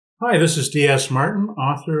Hi, this is D.S. Martin,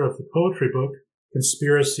 author of the poetry book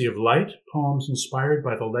Conspiracy of Light, Poems Inspired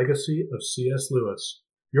by the Legacy of C.S. Lewis.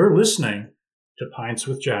 You're listening to Pints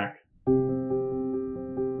with Jack.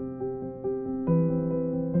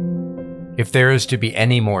 If there is to be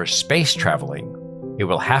any more space traveling, it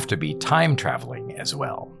will have to be time traveling as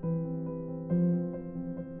well.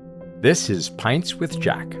 This is Pints with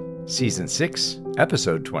Jack, Season 6,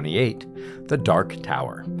 Episode 28, The Dark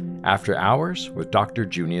Tower, After Hours with Dr.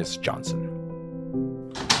 Junius Johnson.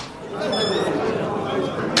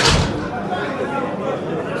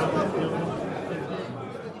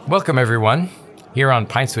 Welcome, everyone. Here on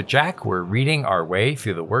Pints with Jack, we're reading our way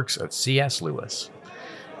through the works of C.S. Lewis.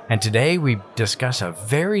 And today we discuss a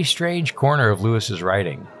very strange corner of Lewis's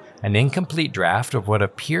writing, an incomplete draft of what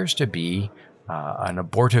appears to be an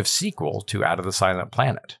abortive sequel to Out of the Silent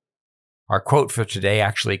Planet. Our quote for today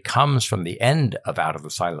actually comes from the end of Out of the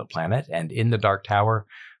Silent Planet, and in The Dark Tower,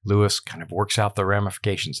 Lewis kind of works out the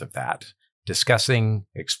ramifications of that, discussing,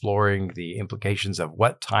 exploring the implications of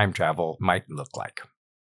what time travel might look like.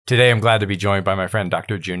 Today, I'm glad to be joined by my friend,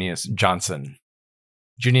 Dr. Junius Johnson.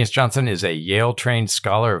 Junius Johnson is a Yale-trained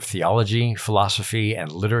scholar of theology, philosophy, and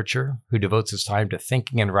literature who devotes his time to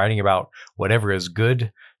thinking and writing about whatever is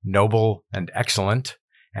good, noble, and excellent,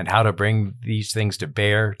 and how to bring these things to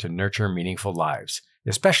bear to nurture meaningful lives,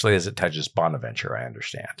 especially as it touches Bonaventure, I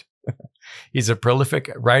understand. He's a prolific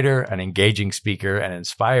writer, an engaging speaker, an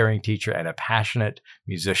inspiring teacher, and a passionate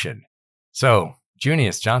musician. So,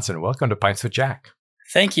 Junius Johnson, welcome to Pints with Jack.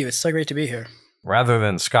 Thank you. It's so great to be here. Rather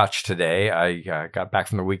than scotch today, I got back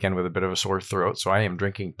from the weekend with a bit of a sore throat, so I am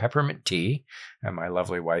drinking peppermint tea that my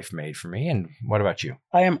lovely wife made for me. And what about you?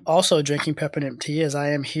 I am also drinking peppermint tea as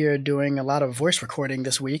I am here doing a lot of voice recording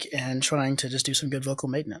this week and trying to just do some good vocal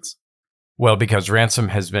maintenance. Well, because Ransom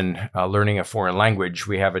has been learning a foreign language,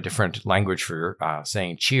 we have a different language for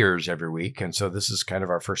saying cheers every week. And so this is kind of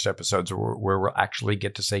our first episodes where we'll actually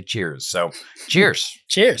get to say cheers. So cheers.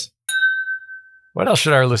 Cheers. What else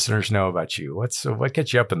should our listeners know about you? What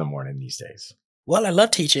gets you up in the morning these days? Well, I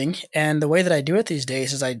love teaching, and the way that I do it these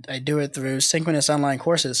days is I do it through synchronous online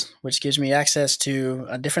courses, which gives me access to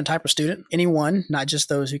a different type of student, anyone, not just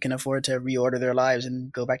those who can afford to reorder their lives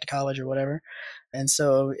and go back to college or whatever. And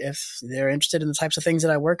so if they're interested in the types of things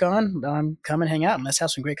that I work on, come and hang out and let's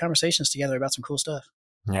have some great conversations together about some cool stuff.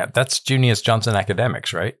 Yeah, that's Junius Johnson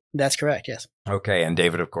Academics, right? That's correct, yes. Okay, and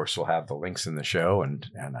David, of course, will have the links in the show, and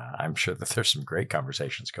I'm sure that there's some great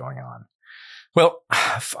conversations going on. Well,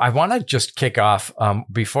 I want to just kick off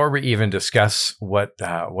before we even discuss what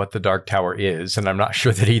the Dark Tower is, and I'm not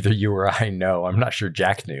sure that either you or I know. I'm not sure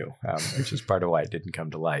Jack knew, which is part of why it didn't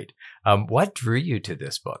come to light. What drew you to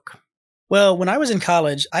this book? Well, when I was in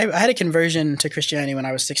college, I had a conversion to Christianity when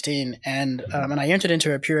I was 16, and I entered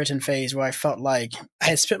into a Puritan phase where I felt like I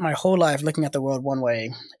had spent my whole life looking at the world one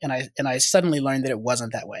way, and I suddenly learned that it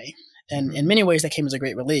wasn't that way. And in many ways, that came as a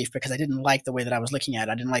great relief because I didn't like the way that I was looking at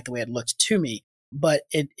it. I didn't like the way it looked to me. But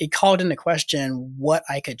it called into question what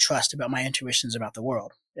I could trust about my intuitions about the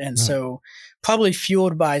world. And so probably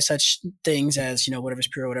fueled by such things as, whatever's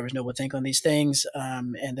pure, whatever's noble, think on these things.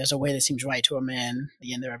 And there's a way that seems right to a man,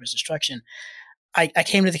 the end thereof is destruction. I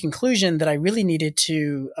came to the conclusion that I really needed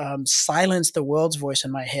to silence the world's voice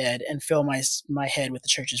in my head and fill my head with the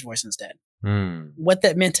church's voice instead. What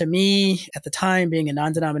that meant to me at the time, being a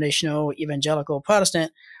non-denominational evangelical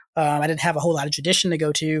Protestant, I didn't have a whole lot of tradition to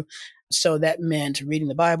go to. So that meant reading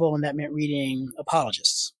the Bible, and that meant reading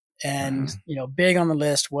apologists. And, big on the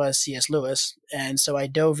list was C.S. Lewis. And so I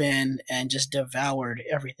dove in and just devoured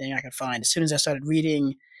everything I could find. As soon as I started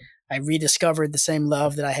reading, I rediscovered the same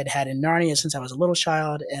love that I had had in Narnia since I was a little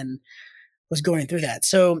child and was going through that.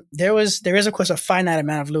 So there is, of course, a finite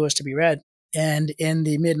amount of Lewis to be read. And in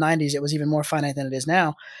the mid-90s, it was even more finite than it is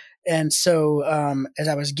now. And so as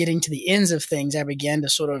I was getting to the ends of things, I began to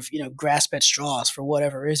sort of, grasp at straws for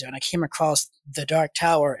whatever is there. And I came across The Dark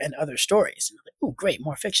Tower and other stories. And I'm like, oh, great,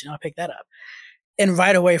 more fiction. I'll pick that up. And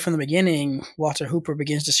right away from the beginning, Walter Hooper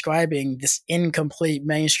begins describing this incomplete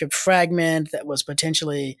manuscript fragment that was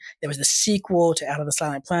the sequel to Out of the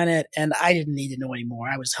Silent Planet. And I didn't need to know anymore.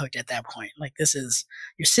 I was hooked at that point. Like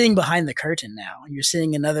you're seeing behind the curtain now. You're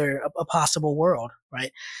seeing a possible world,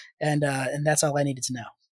 right? And that's all I needed to know.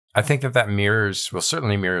 I think that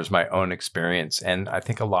certainly mirrors my own experience. And I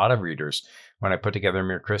think a lot of readers, when I put together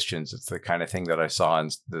Mere Christians, it's the kind of thing that I saw in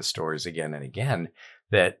the stories again and again,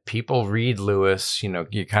 that people read Lewis,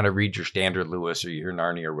 you kind of read your standard Lewis or your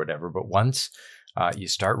Narnia or whatever. But once you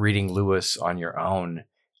start reading Lewis on your own,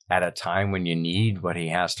 at a time when you need what he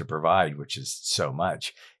has to provide, which is so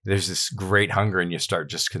much. There's this great hunger and you start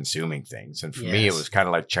just consuming things. And for me, it was kind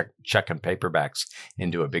of like checking paperbacks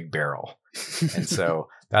into a big barrel. And so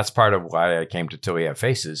that's part of why I came to Till We Have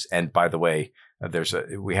Faces. And by the way,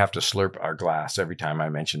 we have to slurp our glass every time I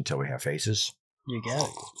mention Till We Have Faces. You got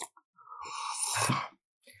it.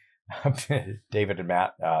 David and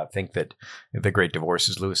Matt think that The Great Divorce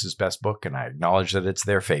is Lewis's best book, and I acknowledge that it's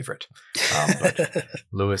their favorite. But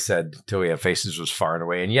Lewis said Till We Have Faces was far and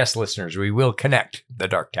away. And yes, listeners, we will connect The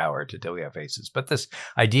Dark Tower to Till We Have Faces. But this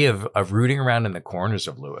idea of rooting around in the corners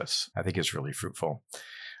of Lewis, I think is really fruitful.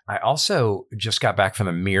 I also just got back from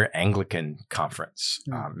the Mere Anglican Conference,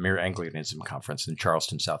 Mere Anglicanism Conference in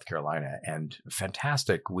Charleston, South Carolina, and a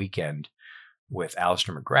fantastic weekend with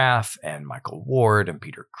Alistair McGrath and Michael Ward and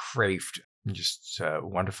Peter Kraft, just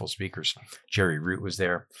wonderful speakers. Jerry Root was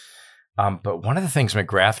there. But one of the things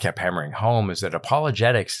McGrath kept hammering home is that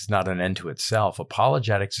apologetics is not an end to itself.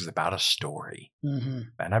 Apologetics is about a story. Mm-hmm.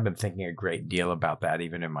 And I've been thinking a great deal about that,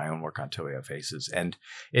 even in my own work on Till We Have Faces. And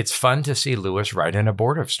it's fun to see Lewis write an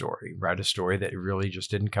abortive story, write a story that really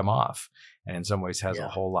just didn't come off, and in some ways has a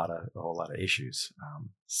whole lot of issues.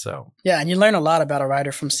 And you learn a lot about a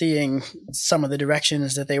writer from seeing some of the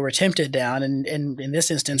directions that they were tempted down, and in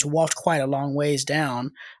this instance, walked quite a long ways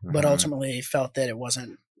down, but ultimately felt that it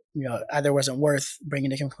wasn't. Either wasn't worth bringing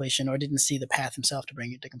to completion or didn't see the path himself to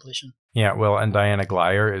bring it to completion. Yeah, well, and Diana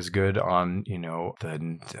Glyer is good on,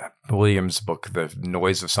 the Williams book, The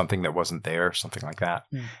Noise of Something That Wasn't There, something like that.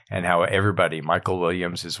 And how everybody, Michael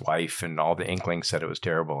Williams, his wife, and all the Inklings said it was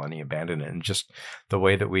terrible and he abandoned it. And just the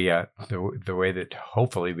way that we, the way that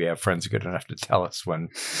hopefully we have friends good enough to tell us when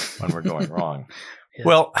we're going wrong. Yeah.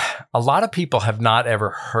 Well, a lot of people have not ever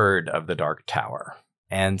heard of the Dark Tower.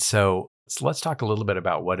 And so let's talk a little bit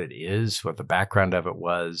about what it is, what the background of it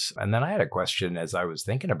was. And then I had a question as I was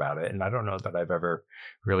thinking about it, and I don't know that I've ever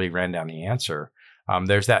really ran down the answer.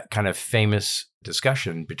 There's that kind of famous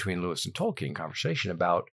discussion between Lewis and Tolkien conversation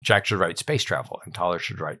about Jack should write space travel and Toller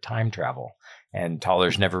should write time travel. And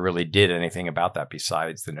Toller's never really did anything about that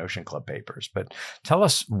besides the Notion Club papers. But tell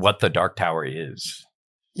us what the Dark Tower is.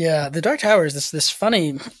 Yeah, the Dark Tower is this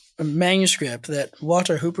funny manuscript that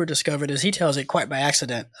Walter Hooper discovered, as he tells it, quite by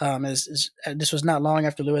accident. This was not long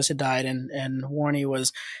after Lewis had died, and Warney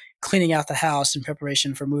was cleaning out the house in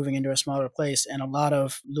preparation for moving into a smaller place. And a lot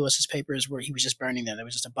of Lewis's papers he was just burning them. There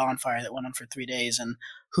was just a bonfire that went on for 3 days, and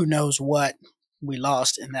who knows what we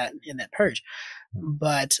lost in that purge.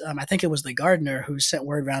 But I think it was the gardener who sent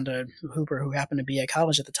word around to Hooper, who happened to be at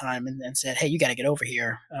college at the time, and said, "Hey, you got to get over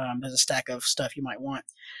here. There's a stack of stuff you might want."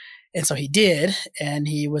 And so he did, and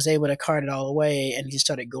he was able to cart it all away, and he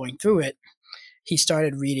started going through it. He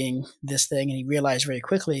started reading this thing, and he realized very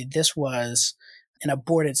quickly this was an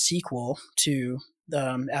aborted sequel to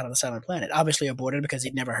Out of the Silent Planet. Obviously aborted because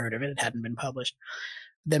he'd never heard of it. It hadn't been published.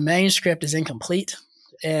 The manuscript is incomplete,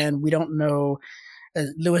 and we don't know.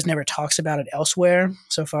 Lewis never talks about it elsewhere,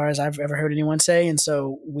 so far as I've ever heard anyone say, and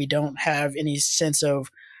so we don't have any sense of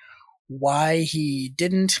why he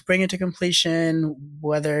didn't bring it to completion,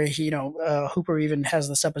 whether Hooper even has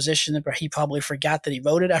the supposition that he probably forgot that he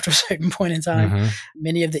wrote it after a certain point in time. Mm-hmm.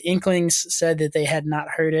 Many of the Inklings said that they had not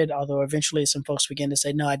heard it, although eventually some folks began to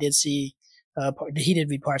say, no, I did see, he did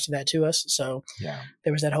read parts of that to us. So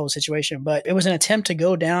there was that whole situation. But it was an attempt to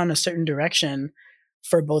go down a certain direction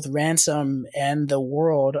for both Ransom and the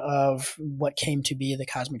world of what came to be the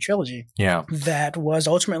Cosmic Trilogy. Yeah. That was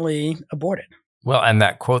ultimately aborted. Well, and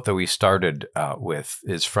that quote that we started with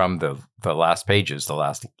is from the last pages, the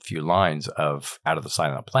last few lines of Out of the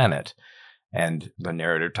Silent Planet. And the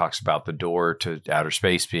narrator talks about the door to outer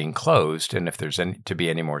space being closed. And if there's to be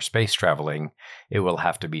any more space traveling, it will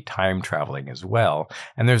have to be time traveling as well.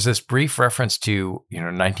 And there's this brief reference to,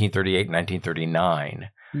 1938, 1939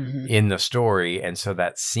 in the story. And so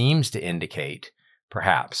that seems to indicate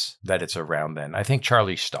perhaps that it's around then. I think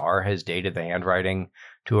Charlie Starr has dated the handwriting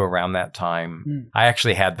to around that time. I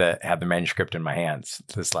actually had the manuscript in my hands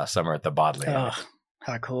this last summer at the Bodleian. Oh,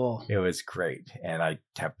 how cool. It was great. And I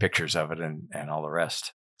have pictures of it and all the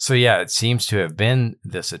rest. So yeah, it seems to have been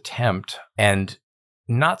this attempt, and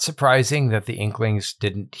not surprising that the Inklings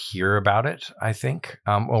didn't hear about it, I think.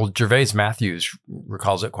 Gervais Matthews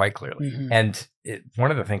recalls it quite clearly. Mm-hmm. And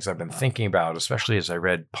one of the things I've been thinking about, especially as I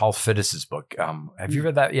read Paul Fittis's book, have you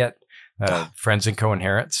read that yet? Friends and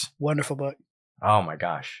Co-Inherents? Wonderful book. Oh my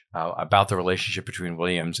gosh, about the relationship between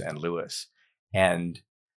Williams and Lewis. And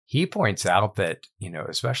he points out that,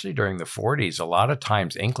 especially during the 40s, a lot of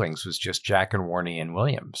times Inklings was just Jack and Warney and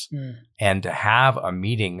Williams. And to have a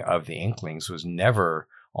meeting of the Inklings was never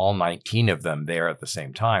all 19 of them there at the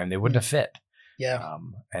same time. They wouldn't have fit. Yeah.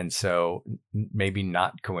 And so maybe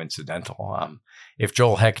not coincidental. If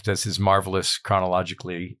Joel Heck does his marvelous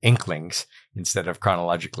chronologically Inklings instead of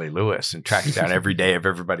chronologically Lewis and tracks down every day of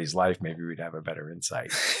everybody's life, maybe we'd have a better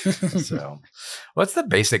insight. So what's the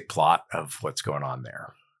basic plot of what's going on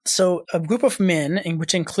there? So a group of men,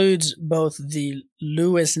 which includes both the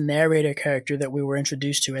Lewis narrator character that we were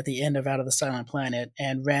introduced to at the end of Out of the Silent Planet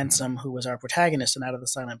and Ransom, who was our protagonist in Out of the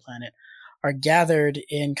Silent Planet, are gathered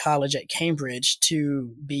in college at Cambridge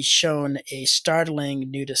to be shown a startling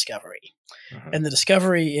new discovery. And the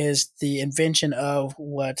discovery is the invention of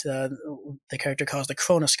what the character calls the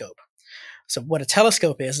chronoscope. So what a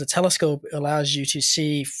telescope is, the telescope allows you to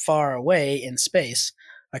see far away in space.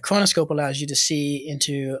 A chronoscope allows you to see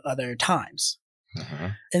into other times.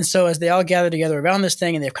 And so as they all gather together around this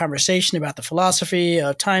thing and they have conversation about the philosophy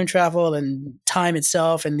of time travel and time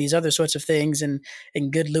itself and these other sorts of things in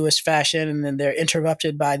good Lewis fashion, and then they're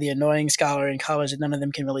interrupted by the annoying scholar in college that none of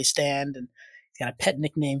them can really stand, and he's got a pet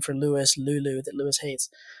nickname for Lewis, Lulu, that Lewis hates.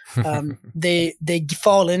 They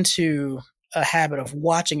fall into a habit of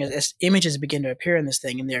watching as images begin to appear in this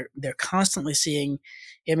thing, and they're constantly seeing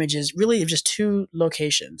images really of just two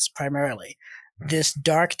locations primarily. This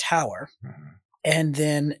dark tower, and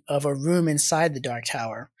then of a room inside the dark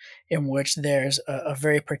tower in which there's a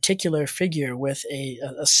very particular figure with a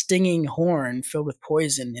stinging horn filled with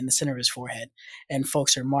poison in the center of his forehead. And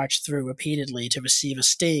folks are marched through repeatedly to receive a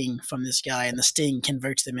sting from this guy, and the sting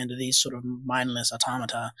converts them into these sort of mindless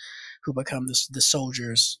automata who become the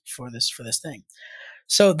soldiers for this thing.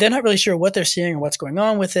 So they're not really sure what they're seeing or what's going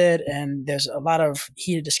on with it, and there's a lot of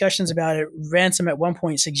heated discussions about it. Ransom at one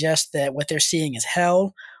point suggests that what they're seeing is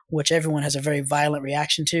hell, which everyone has a very violent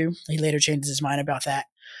reaction to. He later changes his mind about that.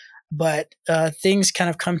 But things kind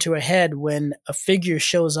of come to a head when a figure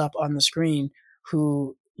shows up on the screen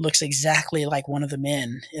who looks exactly like one of the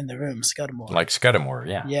men in the room, Scudamore. Like Scudamore,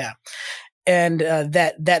 yeah. Yeah. And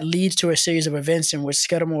that leads to a series of events in which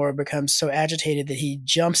Scudamore becomes so agitated that he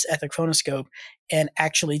jumps at the chronoscope and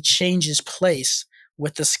actually changes place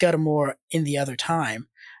with the Scudamore in the other time.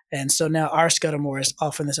 And so now our Scudamore is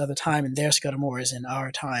off in this other time, and their Scudamore is in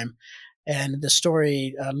our time. And the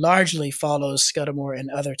story largely follows Scudamore in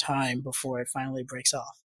other time before it finally breaks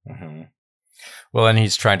off. Well, and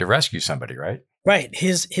he's trying to rescue somebody, right? Right.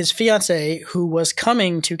 His fiancée, who was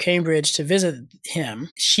coming to Cambridge to visit him,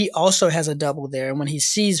 she also has a double there. And when he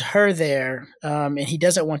sees her there, and he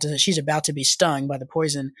doesn't want to, she's about to be stung by the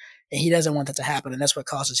poison, and he doesn't want that to happen. And that's what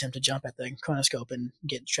causes him to jump at the chronoscope and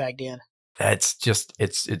get dragged in. That's just,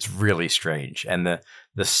 it's really strange. And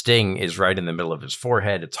the sting is right in the middle of his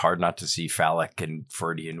forehead. It's hard not to see phallic and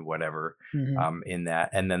Freudian whatever in that.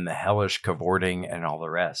 And then the hellish cavorting and all the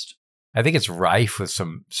rest. I think it's rife with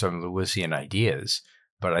some Lewisian ideas,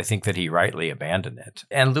 but I think that he rightly abandoned it.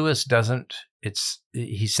 And Lewis doesn't,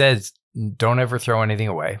 he says, don't ever throw anything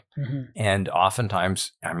away. And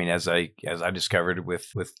oftentimes, I mean, as I discovered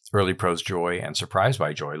with early prose Joy and Surprised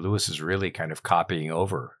by Joy, Lewis is really kind of copying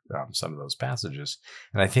over some of those passages.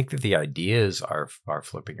 And I think that the ideas are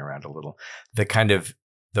flipping around a little.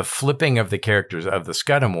 The flipping of the characters of the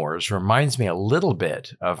Scudamores reminds me a little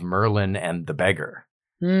bit of Merlin and the Beggar,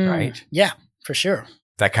 right? Yeah, for sure.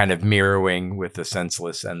 That kind of mirroring with the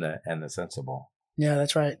senseless and the sensible. Yeah,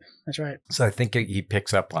 that's right. That's right. So I think he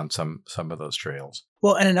picks up on some of those trails.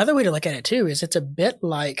 Well, and another way to look at it too is it's a bit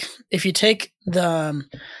like if you take the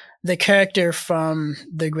character from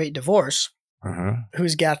The Great Divorce,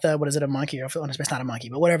 who's got the, what is it, a monkey? Or it's not a monkey,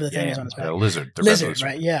 but whatever the thing is on his back. A lizard. The lizard,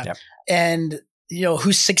 right? Yeah. Yep. And,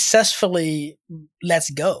 who successfully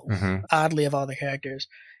lets go, oddly, of all the characters.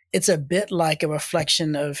 It's a bit like a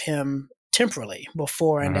reflection of him temporally,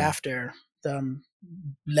 before and after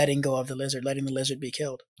letting go of the lizard, letting the lizard be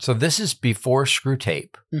killed. So this is before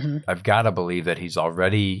Screwtape. I've got to believe that he's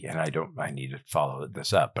already, and I need to follow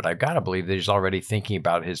this up, but I've got to believe that he's already thinking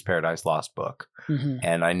about his Paradise Lost book.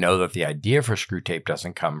 And I know that the idea for Screwtape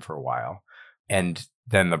doesn't come for a while. And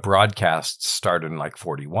then the broadcasts start in like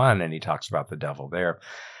 41, and he talks about the devil there.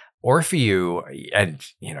 Orpheus, and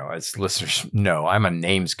as listeners know, I'm a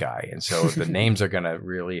names guy, and so the names are going to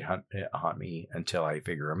really haunt me until I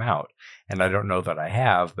figure them out. And I don't know that I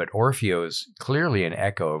have, but Orpheus is clearly an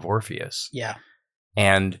echo of Orpheus. Yeah.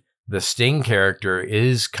 And the Sting character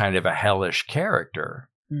is kind of a hellish scare,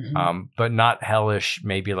 but not hellish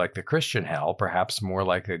maybe like the Christian hell, perhaps more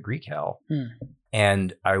like a Greek hell.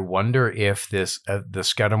 And I wonder if this the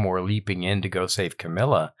Scudamore leaping in to go save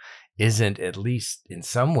Camilla isn't, at least in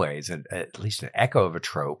some ways, at least an echo of a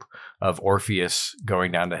trope of Orpheus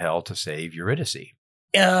going down to hell to save Eurydice.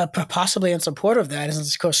 Possibly in support of that is,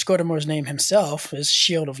 of course, Scudamores' name himself is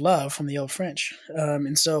Shield of Love from the Old French.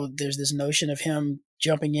 And so there's this notion of him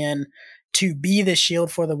jumping in to be the shield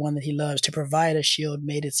for the one that he loves, to provide a shield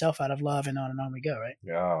made itself out of love, and on we go, right?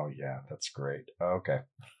 Oh, yeah, that's great. Okay.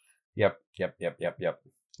 Yep.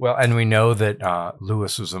 Well, and we know that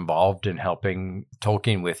Lewis was involved in helping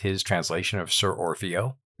Tolkien with his translation of Sir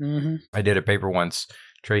Orfeo. Mm-hmm. I did a paper once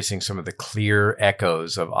tracing some of the clear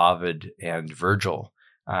echoes of Ovid and Virgil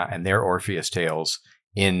and their Orpheus tales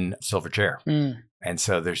in Silverchair. And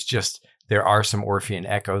so there are some Orphean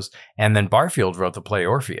echoes. And then Barfield wrote the play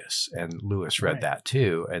Orpheus, and Lewis read that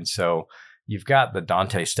too. And so you've got the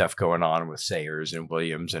Dante stuff going on with Sayers and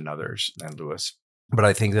Williams and others and Lewis. But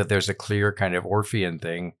I think that there's a clear kind of Orphean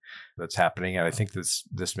thing that's happening. And I think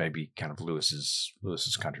this may be kind of Lewis's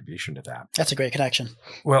contribution to that. That's a great connection.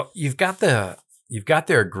 Well, you've got their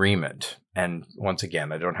agreement. And once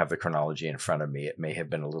again, I don't have the chronology in front of me. It may have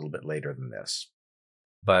been a little bit later than this.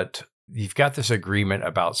 But you've got this agreement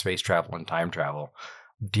about space travel and time travel.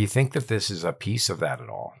 Do you think that this is a piece of that at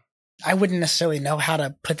all? I wouldn't necessarily know how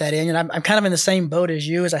to put that in. And I'm kind of in the same boat as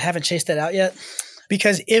you, as I haven't chased that out yet.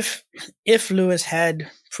 Because if Lewis had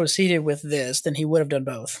proceeded with this, then he would have done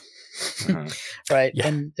both. Right? Yeah.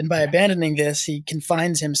 And by abandoning this, he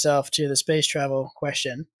confines himself to the space travel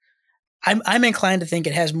question. I'm inclined to think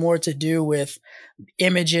it has more to do with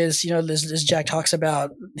images. As Jack talks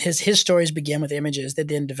about, his stories begin with images that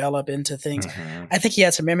then develop into things. I think he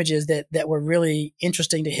had some images that were really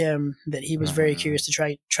interesting to him that he was very curious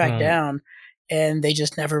to track down, and they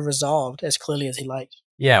just never resolved as clearly as he liked.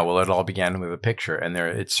 Yeah, well, it all began with a picture, and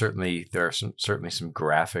there are certainly some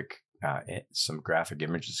graphic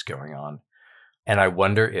images going on, and I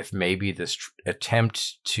wonder if maybe this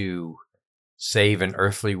attempt to save an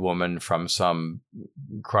earthly woman from some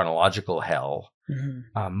chronological hell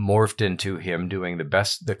morphed into him doing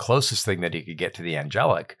the closest thing that he could get to the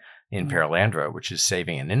angelic in Perelandra, which is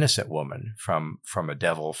saving an innocent woman from a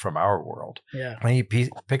devil from our world. Yeah, and he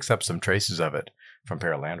picks up some traces of it from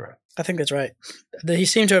Perelandra. I think that's right. He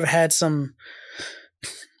seemed to have had some,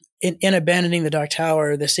 in abandoning the Dark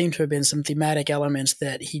Tower, there seemed to have been some thematic elements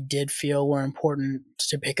that he did feel were important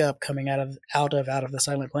to pick up coming out of the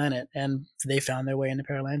Silent Planet, and they found their way into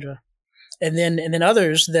Perelandra. And then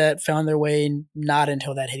others that found their way not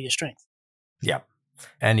until that hideous strength. Yeah,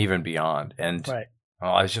 and even beyond. And right.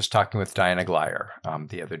 Well, I was just talking with Diana Glyer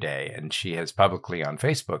the other day, and she has publicly on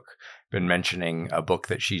Facebook been mentioning a book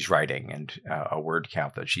that she's writing and a word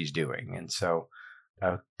count that she's doing. And so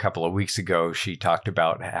a couple of weeks ago, she talked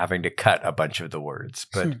about having to cut a bunch of the words.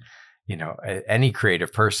 But, any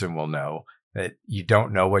creative person will know that you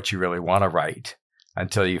don't know what you really want to write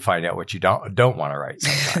until you find out what you don't want to write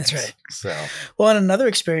sometimes. That's right. So, well, and another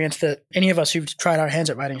experience that any of us who've tried our hands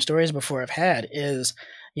at writing stories before have had is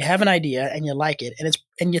you have an idea and you like it,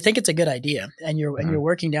 and you think it's a good idea, and you're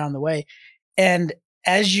working down the way, and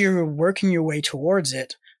as you're working your way towards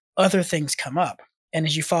it, other things come up, and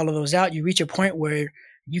as you follow those out, you reach a point where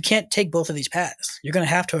you can't take both of these paths. You're going to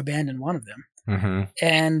have to abandon one of them,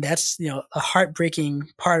 and that's a heartbreaking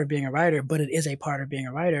part of being a writer, but it is a part of being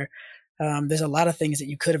a writer. There's a lot of things that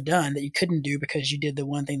you could have done that you couldn't do because you did the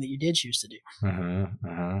one thing that you did choose to do.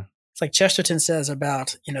 It's like Chesterton says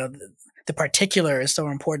about the particular is so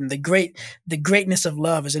important. The greatness of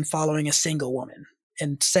love is in following a single woman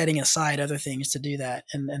and setting aside other things to do that.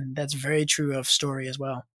 And that's very true of story as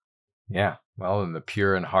well. Yeah. Well, and the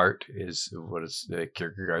pure in heart is what does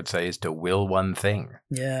Kierkegaard say is to will one thing.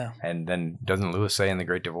 Yeah. And then doesn't Lewis say in The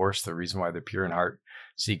Great Divorce, the reason why the pure in heart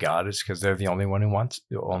see God is because they're the only ones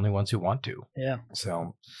who want to. Yeah.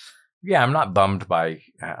 So yeah, I'm not bummed by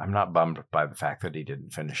the fact that he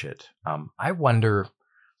didn't finish it. I wonder.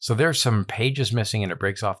 So there's some pages missing and it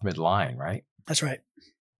breaks off mid-line, right? That's right.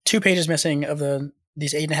 2 pages missing of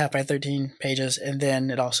these 8.5 by 13 pages, and then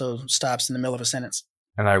it also stops in the middle of a sentence.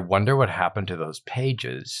 And I wonder what happened to those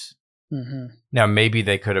pages. Now, maybe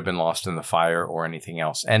they could have been lost in the fire or anything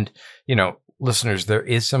else. And, listeners, there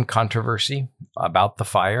is some controversy about the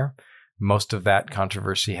fire. Most of that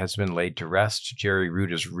controversy has been laid to rest. Jerry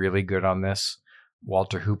Root is really good on this.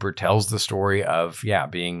 Walter Hooper tells the story of,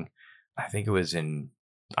 being, I think it was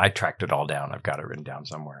I tracked it all down. I've got it written down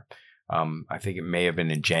somewhere. I think it may have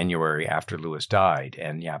been in January after Lewis died.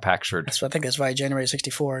 And Packshard. I think that's right. January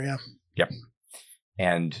 1964. Yeah. Yep.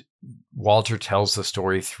 And Walter tells the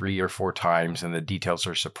story 3 or 4 times, and the details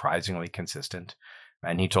are surprisingly consistent.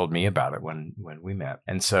 And he told me about it when we met.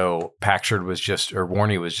 And so Packshard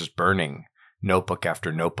Warney was just burning notebook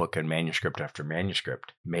after notebook and manuscript after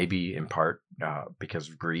manuscript, maybe in part because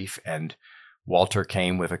of grief. And Walter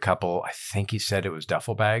came with a couple, I think he said it was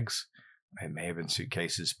duffel bags it may have been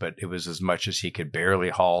suitcases, but it was as much as he could barely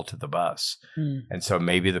haul to the bus. Mm. And so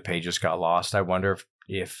maybe the pages got lost. I wonder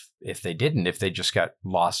if they didn't, if they just got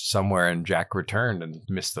lost somewhere and Jack returned and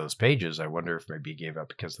missed those pages. I wonder if maybe he gave up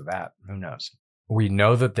because of that. Who knows? We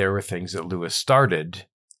know that there were things that Lewis started,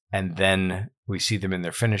 and then we see them in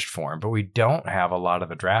their finished form, but we don't have a lot of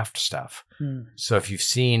the draft stuff. Mm. So if you've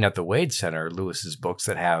seen at the Wade Center, Lewis's books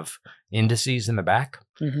that have indices in the back.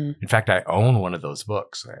 Mm-hmm. In fact, I own one of those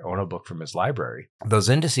books. I own a book from his library. Those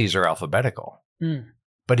indices are alphabetical. Mm.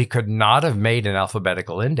 But he could not have made an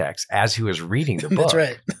alphabetical index as he was reading the book. That's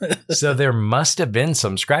right. So there must have been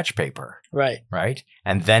some scratch paper. Right. Right.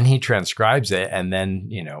 And then he transcribes it. And then,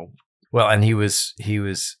 and he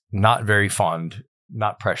was not very fond,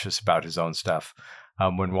 not precious about his own stuff.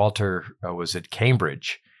 When Walter was at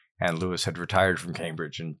Cambridge and Lewis had retired from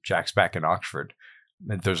Cambridge and Jack's back in Oxford,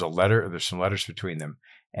 there's some letters between them.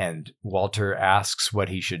 And Walter asks what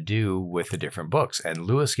he should do with the different books. And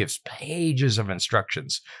Lewis gives pages of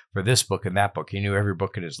instructions for this book and that book. He knew every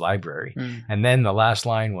book in his library. Mm. And then one of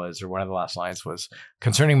the last lines was,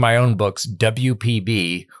 concerning my own books,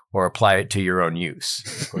 WPB, or apply it to your own use.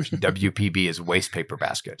 Of course, WPB is waste paper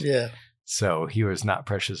basket. Yeah. So he was not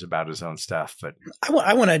precious about his own stuff. But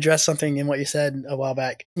I want to address something in what you said a while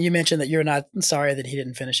back. You mentioned that you're not sorry that he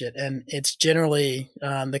didn't finish it. And it's generally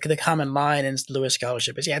the common line in Lewis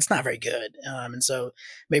scholarship is, it's not very good. And so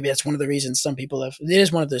maybe that's one of the reasons it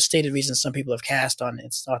is one of the stated reasons some people have cast on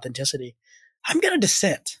its authenticity. I'm going to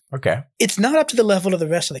dissent. Okay. It's not up to the level of the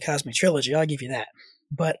rest of the Cosmic Trilogy. I'll give you that.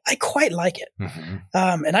 But I quite like it.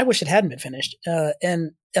 Mm-hmm. And I wish it hadn't been finished.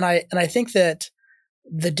 And I think that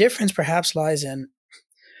the difference perhaps lies in,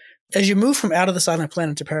 as you move from Out of the Silent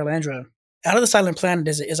Planet to Perelandra, Out of the Silent Planet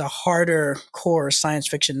is a harder core science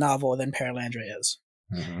fiction novel than Perelandra is.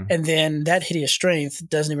 Mm-hmm. And then That Hideous Strength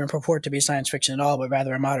doesn't even purport to be science fiction at all, but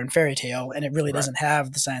rather a modern fairy tale, and it really doesn't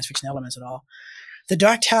have the science fiction elements at all. The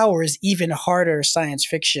Dark Tower is even harder science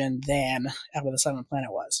fiction than Out of the Silent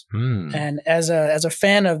Planet was. Mm. And as a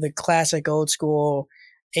fan of the classic old school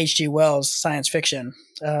H.G. Wells science fiction,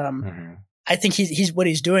 mm-hmm. I think what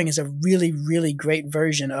he's doing is a really, really great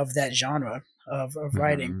version of that genre of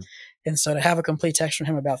writing. Mm-hmm. And so to have a complete text from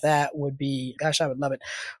him about that would be, gosh, I would love it.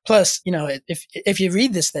 Plus, if you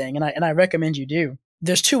read this thing, and I recommend you do,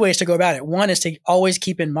 there's two ways to go about it. One is to always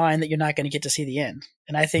keep in mind that you're not going to get to see the end.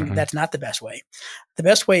 And I think mm-hmm. that's not the best way. The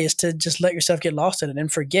best way is to just let yourself get lost in it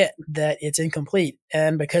and forget that it's incomplete.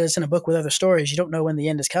 And because it's in a book with other stories, you don't know when the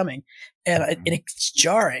end is coming. And mm-hmm. It's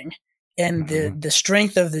jarring. And mm-hmm. the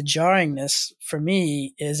strength of the jarringness for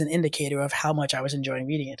me is an indicator of how much I was enjoying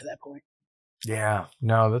reading it to that point. Yeah,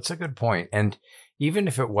 no, that's a good point. And even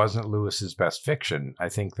if it wasn't Lewis's best fiction, I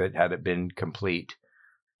think that had it been complete,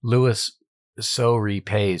 Lewis so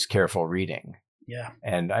repays careful reading. Yeah.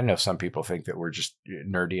 And I know some people think that we're just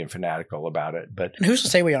nerdy and fanatical about it, but and who's to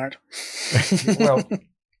say we aren't? Well,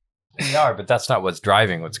 we are, but that's not what's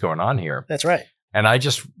driving what's going on here. That's right. And I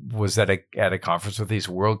just was at a conference with these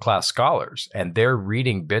world-class scholars, and they're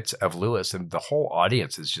reading bits of Lewis, and the whole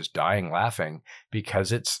audience is just dying laughing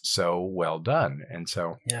because it's so well done. And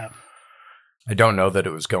so yeah. I don't know that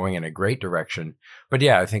it was going in a great direction, but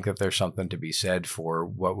yeah, I think that there's something to be said for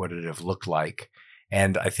what would it have looked like.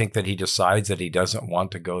 And I think that he decides that he doesn't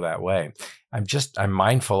want to go that way. I'm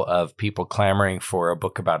mindful of people clamoring for a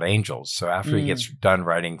book about angels. So after he gets done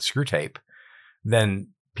writing Screwtape, then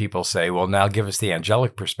people say, well, now give us the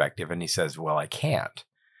angelic perspective. And he says, well, I can't.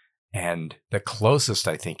 And the closest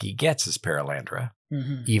I think he gets is Perelandra.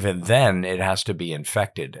 Mm-hmm. Even then, it has to be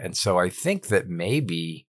infected. And so I think that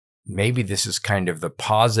maybe this is kind of the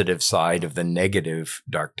positive side of the negative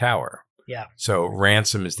Dark Tower. Yeah. So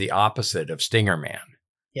Ransom is the opposite of Stinger Man.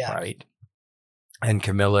 Yeah. Right. And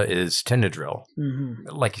Camilla is Tinadrill. Mm-hmm.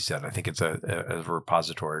 Like you said, I think it's a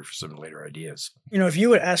repository for some later ideas. If you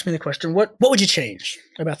would ask me the question, what would you change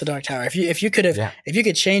about the Dark Tower? If you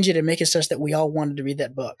could change it and make it such that we all wanted to read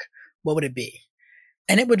that book, what would it be?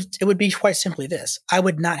 And it would be quite simply this. I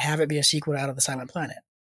would not have it be a sequel to Out of the Silent Planet.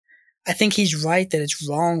 I think he's right that it's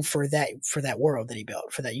wrong for that world that he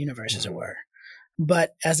built, for that universe, as it were.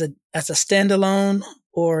 But as a standalone,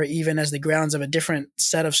 or even as the grounds of a different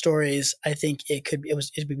set of stories, I think it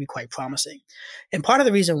would be quite promising. And part of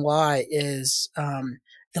the reason why is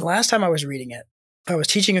the last time I was reading it, I was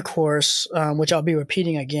teaching a course, which I'll be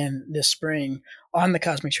repeating again this spring, on the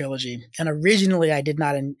Cosmic Trilogy. And originally I did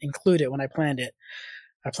not include it when I planned it.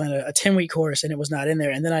 I planned a 10-week course and it was not in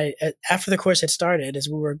there. And then after the course had started, as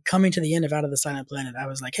we were coming to the end of Out of the Silent Planet, I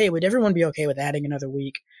was like, hey, would everyone be okay with adding another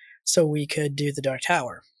week so we could do the Dark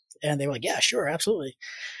Tower? And they were like, yeah, sure, absolutely.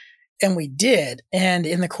 And we did. And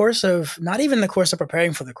in the course of, not even the course of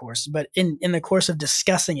preparing for the course, but in the course of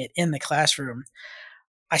discussing it in the classroom,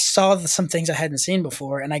 I saw some things I hadn't seen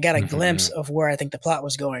before, and I got a glimpse of where I think the plot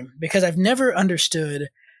was going, because I've never understood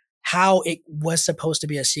how it was supposed to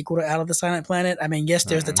be a sequel to Out of the Silent Planet. I mean, yes,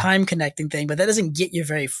 there's the time connecting thing, but that doesn't get you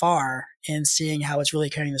very far in seeing how it's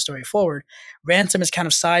really carrying the story forward. Ransom is kind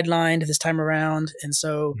of sidelined this time around, and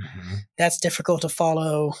so that's difficult to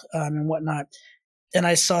follow and whatnot. And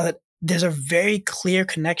I saw that there's a very clear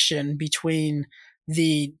connection between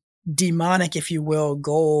the demonic, if you will,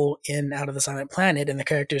 goal in Out of the Silent Planet and the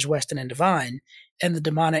characters Weston and Divine, and the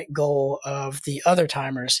demonic goal of the other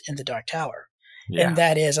timers in the Dark Tower. Yeah. And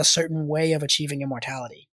that is a certain way of achieving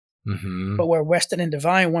immortality. But where Weston and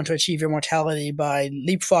Divine want to achieve immortality by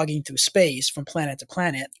leapfrogging through space from planet to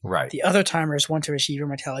planet, the other timers want to achieve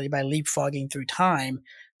immortality by leapfrogging through time,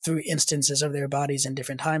 through instances of their bodies in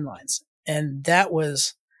different timelines. And that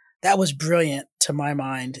was brilliant to my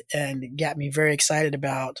mind, and got me very excited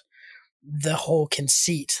about the whole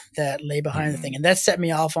conceit that lay behind the thing. And that set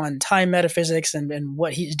me off on time metaphysics and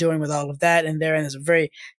what he's doing with all of that. And there's a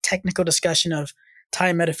very technical discussion of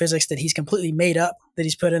time metaphysics that he's completely made up, that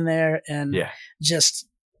he's put in there. And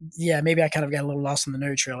maybe I kind of got a little lost on the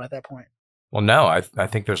nerd trail at that point. Well, no, I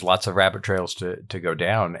think there's lots of rabbit trails to go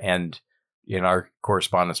down. And in our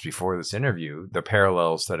correspondence before this interview, the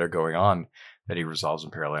parallels that are going on that he resolves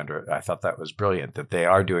in Perelandra, I thought that was brilliant, that they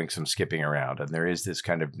are doing some skipping around, and there is this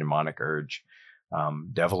kind of demonic urge,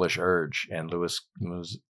 devilish urge, and Lewis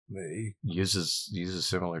uses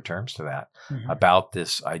similar terms to that, about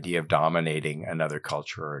this idea of dominating another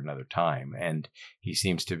culture or another time, and he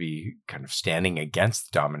seems to be kind of standing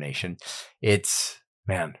against domination. It's,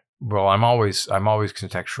 man, well, I'm always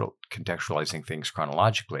contextualizing things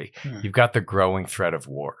chronologically. You've got the growing threat of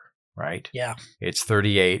war. Right? Yeah. It's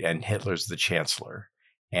 38 and Hitler's the chancellor,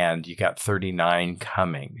 and you got 39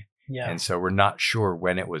 coming. Yeah. And so we're not sure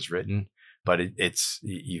when it was written, but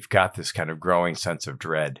you've got this kind of growing sense of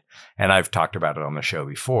dread. And I've talked about it on the show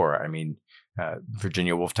before. I mean,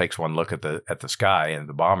 Virginia Woolf takes one look at the sky and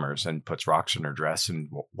the bombers and puts rocks in her dress and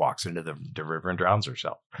walks into the river and drowns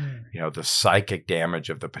herself. You know, the psychic damage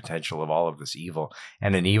of the potential of all of this evil,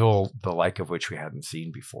 and an evil the like of which we hadn't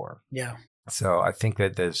seen before. Yeah. So I think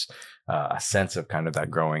that there's a sense of kind of that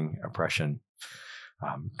growing oppression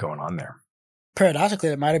going on there. Paradoxically,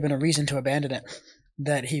 it might have been a reason to abandon it,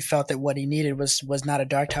 that he felt that what he needed was not a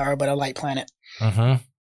dark tower, but a light planet.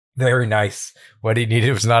 Very nice. What he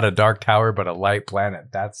needed was not a dark tower, but a light planet.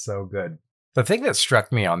 That's so good. The thing that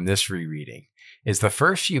struck me on this rereading is the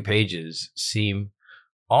first few pages seem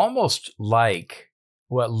almost like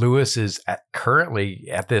what Lewis is currently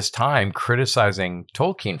at this time criticizing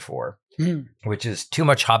Tolkien for, which is too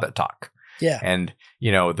much Hobbit talk. Yeah. And,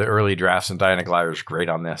 you know, the early drafts, and Diana Glyer is great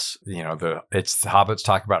on this, you know, it's the Hobbits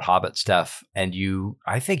talk about Hobbit stuff. And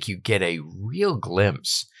I think you get a real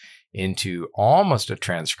glimpse into almost a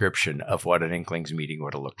transcription of what an Inklings meeting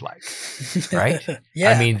would have looked like. Right?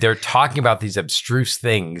 Yeah. I mean, they're talking about these abstruse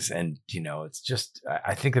things, and, you know, it's just,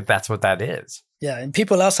 I think that's what that is. Yeah. And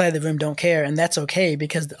people outside the room don't care, and that's okay,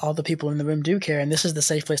 because all the people in the room do care. And this is the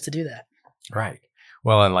safe place to do that. Right.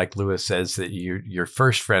 Well, and like Lewis says, that your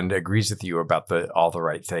first friend agrees with you about all the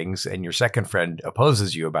right things, and your second friend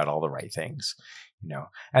opposes you about all the right things. You know,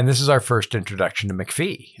 and this is our first introduction to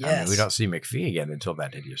McPhee. Yes. I mean, we don't see McPhee again until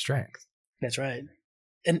That Hideous Strength. That's right.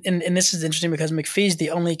 And this is interesting because McPhee's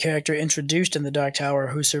the only character introduced in the Dark Tower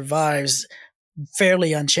who survives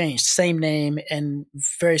fairly unchanged. Same name and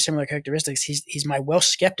very similar characteristics. He's my Welsh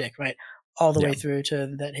skeptic, right? All the way through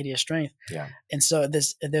to That Hideous Strength. Yeah. And so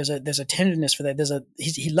there's a tenderness for that.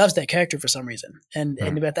 He loves that character for some reason. And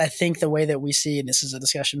but I think the way that we see, and this is a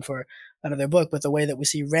discussion for another book, but the way that we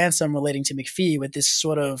see Ransom relating to McPhee with this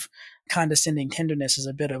sort of condescending tenderness is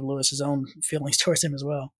a bit of Lewis's own feelings towards him as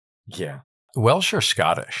well. Yeah. Welsh or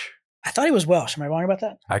Scottish? I thought he was Welsh. Am I wrong about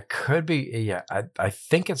that? I could be. Yeah, I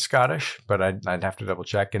think it's Scottish, but I'd have to double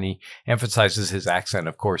check. And he emphasizes his accent.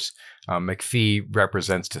 Of course, McPhee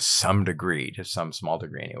represents to some degree, to some small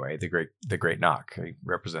degree anyway, the Great Knock. He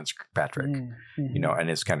represents Patrick, you know, and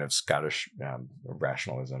his kind of Scottish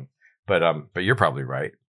rationalism. But you're probably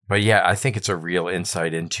right. But yeah, I think it's a real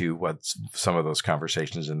insight into what some of those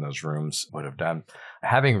conversations in those rooms would have done.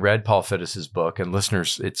 Having read Paul Fittis's book, and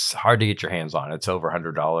listeners, it's hard to get your hands on. It's over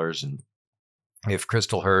 $100. And if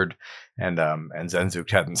Crystal Hurd and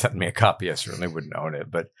Zenzuk hadn't sent me a copy, I certainly wouldn't own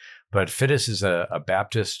it. But Fittis is a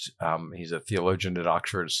Baptist. He's a theologian at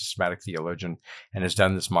Oxford, a systematic theologian, and has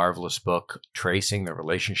done this marvelous book tracing the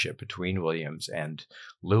relationship between Williams and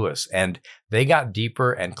Lewis. And they got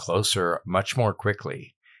deeper and closer much more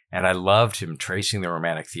quickly. And I loved him tracing the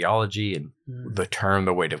Romantic theology and the term,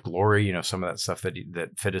 the weight of glory, you know, some of that stuff that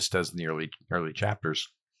Fittis does in the early chapters.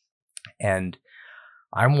 And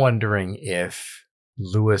I'm wondering if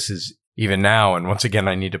Lewis is even now, and once again,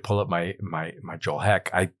 I need to pull up my Joel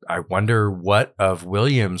Heck. I wonder what of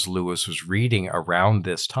Williams Lewis was reading around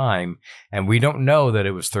this time. And we don't know that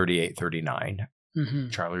it was 38, 39.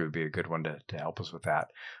 Charlie would be a good one to help us with that.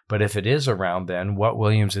 But if it is around then, what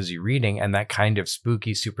Williams is he reading? And that kind of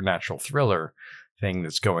spooky supernatural thriller thing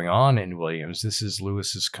that's going on in Williams, this is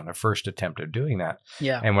Lewis's kind of first attempt at doing that.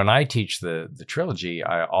 Yeah. And when I teach the trilogy,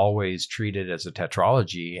 I always treat it as a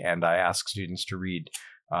tetralogy, and I ask students to read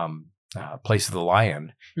Place of the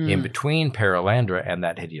Lion in between Perelandra and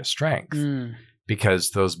That Hideous Strength. Because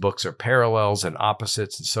those books are parallels and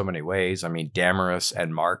opposites in so many ways. I mean, Damaris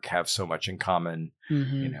and Mark have so much in common,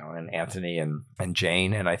 you know, and Anthony and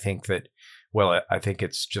Jane. And I think that, well, I think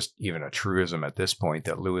it's just even a truism at this point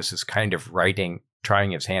that Lewis is kind of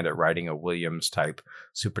trying his hand at writing a Williams type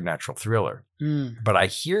supernatural thriller. But I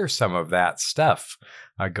hear some of that stuff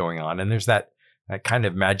going on. And there's that kind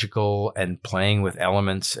of magical and playing with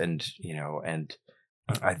elements and, you know, and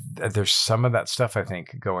there's some of that stuff, I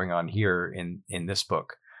think, going on here in this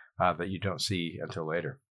book that you don't see until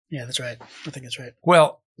later. Yeah, that's right. I think that's right.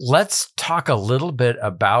 Well, let's talk a little bit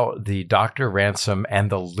about the Dr. Ransom and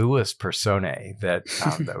the Lewis personae that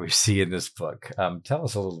we see in this book. Tell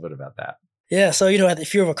us a little bit about that. Yeah, so, you know,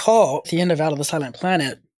 if you recall, at the end of Out of the Silent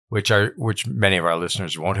Planet, which many of our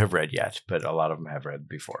listeners won't have read yet, but a lot of them have read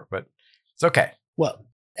before. But it's okay. Well,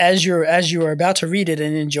 as you are about to read it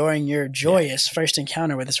and enjoying your joyous first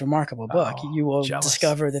encounter with this remarkable book, you will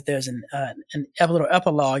discover that there's an little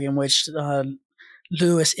epilogue in which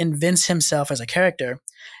Lewis invents himself as a character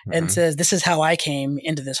and says, "This is how I came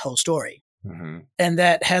into this whole story." And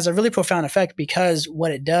that has a really profound effect, because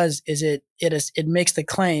what it does is it makes the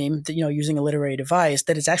claim that, you know, using a literary device,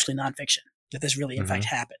 that it's actually nonfiction, that this really in fact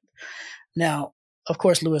happened. Now, of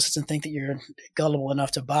course, Lewis doesn't think that you're gullible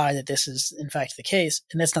enough to buy that this is in fact the case,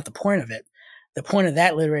 and that's not the point of it. The point of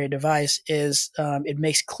that literary device is it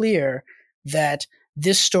makes clear that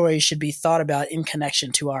this story should be thought about in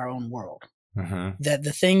connection to our own world. That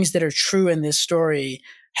the things that are true in this story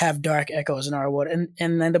have dark echoes in our world.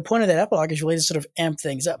 And then the point of that epilogue is really to sort of amp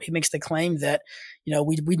things up. He makes the claim that, you know,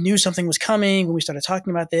 we knew something was coming when we started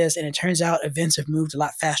talking about this, and it turns out events have moved a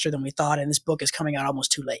lot faster than we thought, and this book is coming out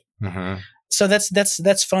almost too late. So that's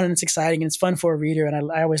fun, and it's exciting, and it's fun for a reader.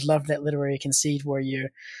 And I always loved that literary conceit where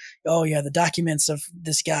the documents of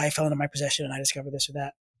this guy fell into my possession and I discovered this or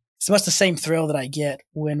that. It's much the same thrill that I get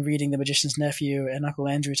when reading The Magician's Nephew, and Uncle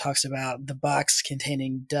Andrew talks about the box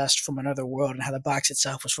containing dust from another world and how the box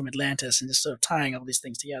itself was from Atlantis, and just sort of tying all these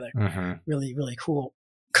things together. Really, really cool.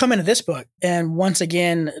 Come into this book, and once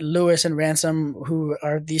again, Lewis and Ransom, who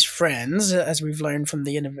are these friends, as we've learned from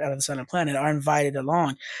the end of Out of the Silent Planet, are invited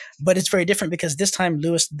along. But it's very different, because this time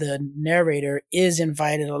Lewis, the narrator, is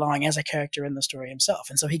invited along as a character in the story himself.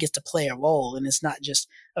 And so he gets to play a role, and it's not just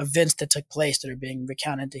events that took place that are being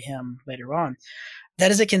recounted to him later on.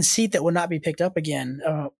 That is a conceit that will not be picked up again.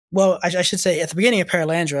 I should say, at the beginning of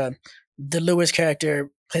Perelandra, the Lewis character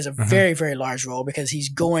plays a very, very large role, because he's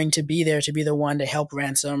going to be there to be the one to help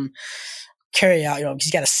Ransom carry out, you know, he's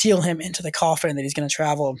got to seal him into the coffin that he's going to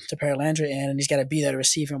travel to Perelandra in, and he's got to be there to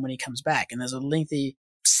receive him when he comes back. And there's a lengthy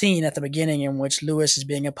scene at the beginning in which Lewis is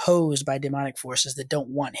being opposed by demonic forces that don't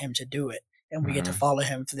want him to do it. And we get to follow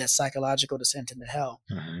him through that psychological descent into hell.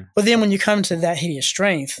 But then when you come to That Hideous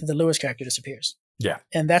Strength, the Lewis character disappears. Yeah.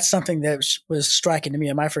 And that's something that was striking to me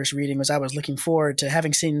in my first reading. Was I was looking forward to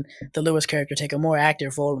having seen the Lewis character take a more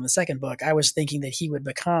active role in the second book. I was thinking that he would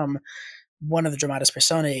become one of the dramatis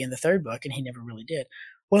personae in the third book, and he never really did.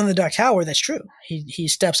 Well, in The Dark Tower, that's true. He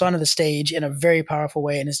steps onto the stage in a very powerful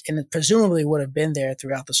way, and presumably would have been there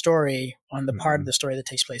throughout the story on the part of the story that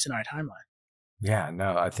takes place in our timeline. Yeah,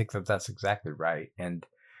 no, I think that's exactly right. And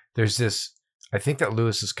there's this, I think that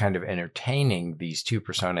Lewis is kind of entertaining these two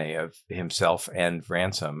personae of himself and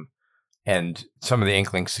Ransom. And some of the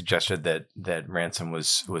inklings suggested that Ransom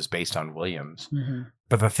was based on Williams.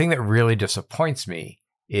 But the thing that really disappoints me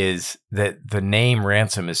is that the name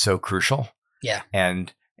Ransom is so crucial. Yeah.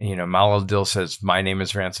 And, you know, Maladil says, "My name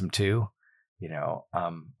is Ransom too." You know,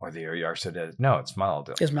 or the Yarsa said, "No, it's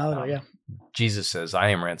Maladil." It's Maladil, yeah. Jesus says, "I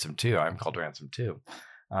am Ransom too. I'm called Ransom too."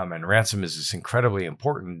 And Ransom is this incredibly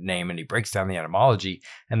important name, and he breaks down the etymology.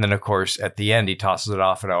 And then, of course, at the end, he tosses it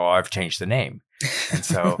off and, I've changed the name. And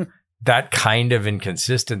so that kind of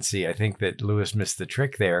inconsistency, I think that Lewis missed the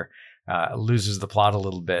trick there, loses the plot a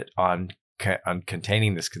little bit on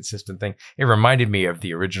containing this consistent thing. It reminded me of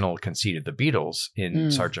the original conceit of the Beatles in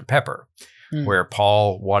Sgt. Pepper, where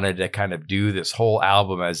Paul wanted to kind of do this whole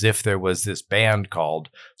album as if there was this band called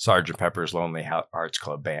Sgt. Pepper's Lonely Hearts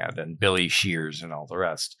Club Band and Billy Shears and all the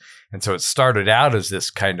rest. And so it started out as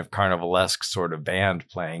this kind of carnivalesque sort of band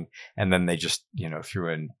playing, and then they just, threw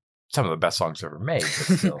in some of the best songs ever made,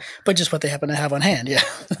 but still. But just what they happen to have on hand, yeah.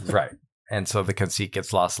 Right. And so the conceit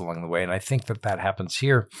gets lost along the way. And I think that happens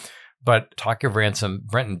here. But Talk of Ransom,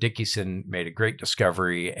 Brenton Dickinson made a great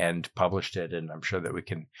discovery and published it. And I'm sure that we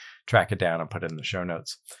can track it down and put it in the show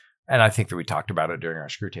notes. And I think that we talked about it during our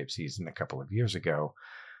Screwtape season a couple of years ago,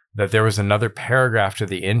 that there was another paragraph to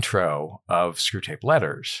the intro of Screwtape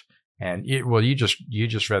Letters. And you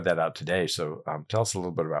just read that out today. So tell us a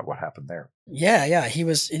little bit about what happened there. Yeah. He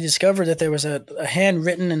discovered that there was a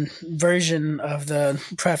handwritten version of the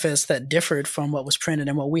preface that differed from what was printed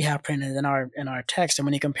and what we have printed in our text. And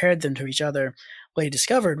when he compared them to each other, what he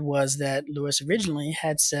discovered was that Lewis originally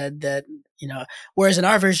had said that, whereas in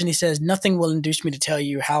our version he says, "Nothing will induce me to tell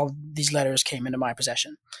you how these letters came into my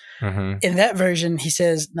possession." Mm-hmm. In that version, he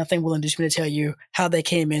says, "Nothing will induce me to tell you how they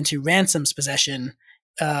came into Ransom's possession."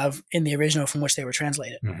 In the original from which they were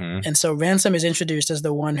translated. Mm-hmm. And so Ransom is introduced as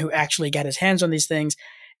the one who actually got his hands on these things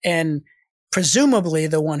and presumably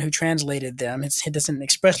the one who translated them. It doesn't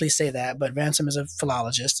expressly say that, but Ransom is a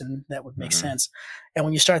philologist and that would make sense. And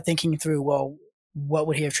when you start thinking through, well, what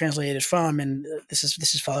would he have translated from? And this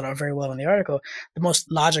is followed out very well in the article. The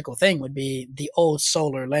most logical thing would be the old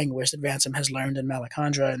solar language that Ransom has learned in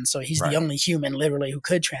Malacandra. And so he's the only human literally who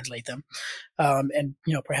could translate them. And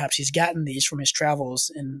perhaps he's gotten these from his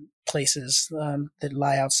travels in places that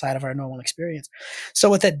lie outside of our normal experience. So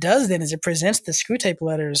what that does then is it presents the Screwtape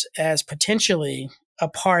Letters as potentially a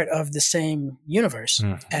part of the same universe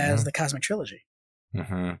as the Cosmic Trilogy.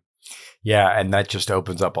 Mm-hmm. Yeah, and that just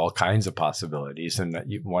opens up all kinds of possibilities, and that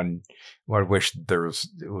one would wish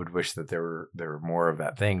that there were more of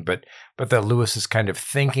that thing, but that Lewis is kind of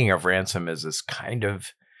thinking of Ransom as this kind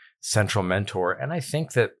of central mentor, and I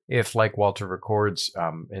think that if, like Walter records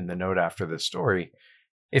in the note after this story,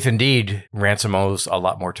 if indeed Ransom owes a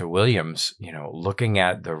lot more to Williams, looking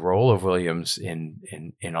at the role of Williams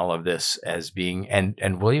in all of this as being,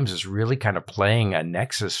 and Williams is really kind of playing a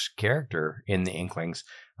nexus character in the Inklings.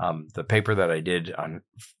 The paper that I did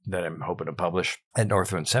that I'm hoping to publish at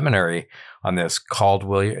Northwind Seminary on this called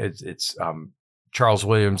it's Charles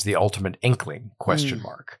Williams, the Ultimate Inkling ?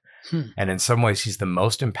 And in some ways, he's the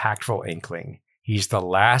most impactful Inkling. He's the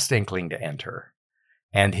last Inkling to enter,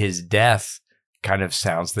 and his death kind of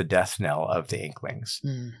sounds the death knell of the Inklings.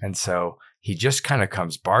 And so he just kind of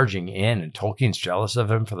comes barging in, and Tolkien's jealous of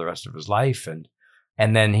him for the rest of his life.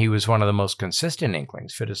 And then he was one of the most consistent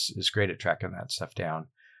Inklings. Fit is great at tracking that stuff down.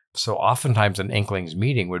 So oftentimes an Inklings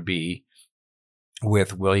meeting would be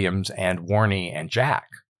with Williams and Warney and Jack,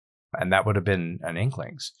 and that would have been an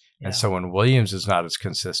Inklings. Yeah. And so when Williams is not as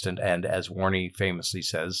consistent, and as Warney famously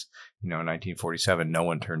says, in 1947, no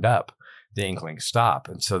one turned up, the Inklings stop.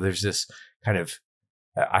 And so there's this kind of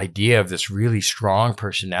idea of this really strong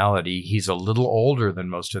personality. He's a little older than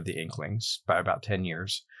most of the Inklings by about 10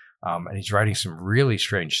 years. And he's writing some really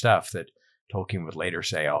strange stuff that Tolkien would later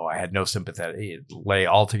say, "Oh, I had no sympathy. It lay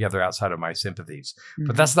altogether outside of my sympathies." Mm-hmm.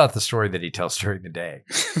 But that's not the story that he tells during the day.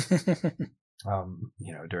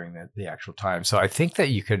 During the actual time. So I think that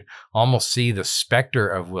you could almost see the specter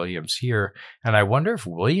of Williams here. And I wonder if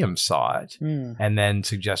Williams saw it and then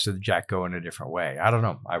suggested that Jack go in a different way. I don't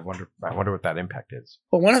know. I wonder what that impact is.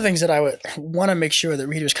 Well, one of the things that I would want to make sure that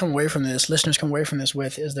readers come away from this, listeners come away from this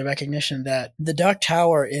with, is the recognition that the Dark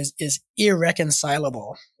Tower is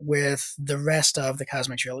irreconcilable with the rest of the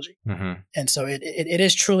Cosmic Trilogy. Mm-hmm. And so it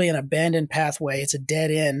is truly an abandoned pathway. It's a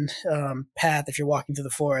dead end path if you're walking through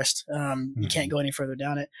the forest. You can't go any further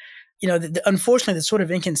down it. Unfortunately, the sort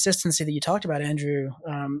of inconsistency that you talked about, Andrew,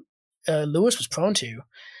 Lewis was prone to.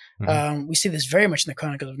 Mm-hmm. We see this very much in the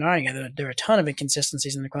Chronicles of Narnia. There are a ton of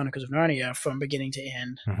inconsistencies in the Chronicles of Narnia from beginning to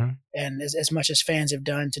end. Mm-hmm. And as much as fans have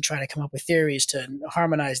done to try to come up with theories to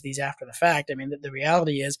harmonize these after the fact, I mean, the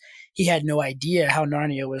reality is he had no idea how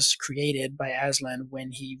Narnia was created by Aslan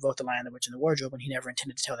when he wrote The Lion, the Witch, and the Wardrobe, and he never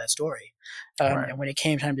intended to tell that story. Right. And when it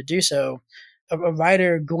came time to do so, a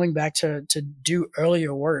writer going back to do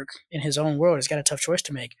earlier work in his own world has got a tough choice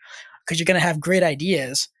to make, because you're going to have great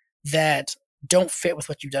ideas that don't fit with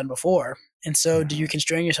what you've done before. And so do you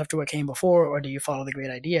constrain yourself to what came before, or do you follow the great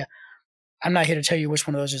idea? I'm not here to tell you which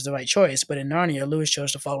one of those is the right choice, but in Narnia, Lewis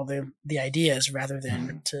chose to follow the ideas rather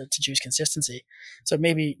than to choose consistency. So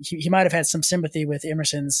maybe he might have had some sympathy with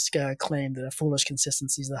Emerson's claim that a foolish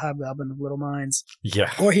consistency is the hobgoblin of little minds.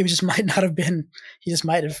 Yeah. Or he just might not have been, he just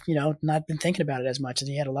might have, not been thinking about it as much as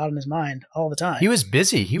he had a lot on his mind all the time. He was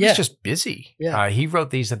busy. He was just busy. Yeah. He wrote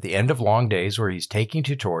these at the end of long days where he's taking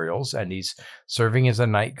tutorials and he's serving as a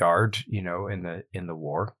night guard, in the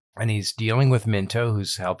war. And he's dealing with Minto,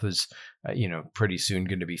 whose health is, pretty soon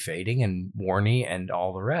going to be fading, and Warnie and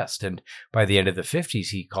all the rest. And by the end of the 50s,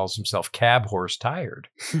 he calls himself cab horse tired.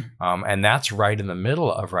 And that's right in the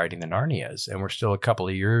middle of writing the Narnias. And we're still a couple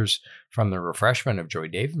of years from the refreshment of Joy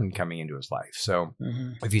Davidman coming into his life. So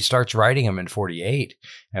if he starts writing them in 48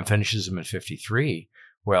 and finishes them in 53,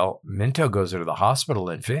 well, Minto goes into the hospital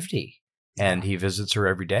in 50 and he visits her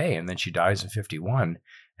every day. And then she dies in 51.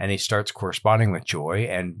 And he starts corresponding with Joy,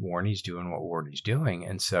 and Warnie's doing what Warnie's doing.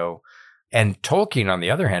 And Tolkien, on the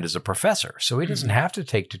other hand, is a professor. So he doesn't have to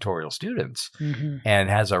take tutorial students and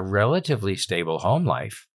has a relatively stable home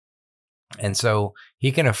life. And so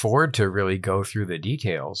he can afford to really go through the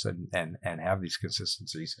details and have these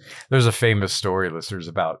consistencies. There's a famous story, listeners,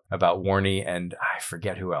 about Warnie and I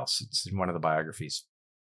forget who else. It's in one of the biographies.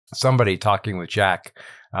 Somebody talking with Jack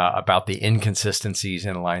about the inconsistencies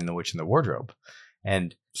in Lion, the Witch, and the Wardrobe.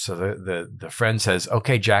 And so the friend says,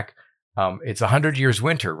 "Okay, Jack, it's 100 years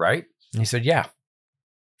winter, right?" And he said, "Yeah."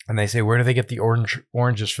 And they say, "Where do they get the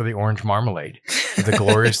oranges for the orange marmalade, the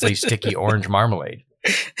gloriously sticky orange marmalade?"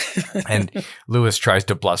 And Lewis tries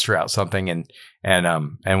to bluster out something, and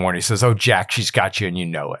Warnie says, "Oh, Jack, she's got you, and you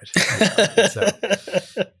know it."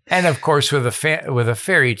 And of course, with a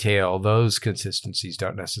fairy tale, those consistencies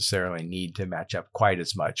don't necessarily need to match up quite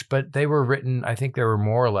as much, but they were written. I think they were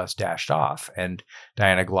more or less dashed off. And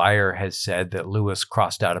Diana Glyer has said that Lewis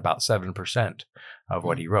crossed out about 7% of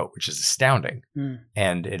what he wrote, which is astounding.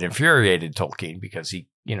 And it infuriated Tolkien because he,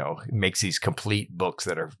 makes these complete books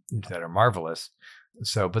that are marvelous.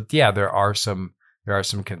 So, but yeah, there are some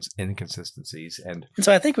inconsistencies, and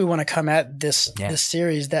so I think we want to come at this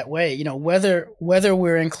series that way. Whether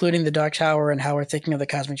we're including the Dark Tower and how we're thinking of the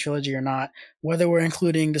Cosmic Trilogy or not, whether we're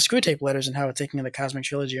including the Screwtape Letters and how we're thinking of the Cosmic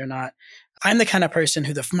Trilogy or not. I'm the kind of person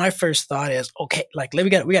who my first thought is, okay, like we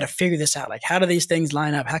got to figure this out. Like, how do these things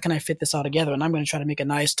line up? How can I fit this all together? And I'm going to try to make a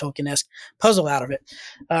nice Tolkien-esque puzzle out of it.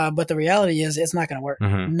 But the reality is, it's not going to work.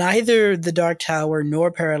 Neither the Dark Tower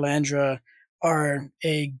nor Paralandra are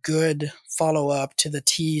a good follow-up to the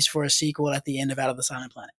tease for a sequel at the end of Out of the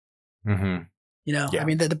Silent Planet. I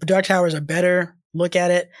mean, the Dark Tower is a better look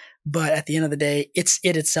at it, but at the end of the day, it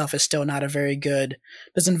itself is still not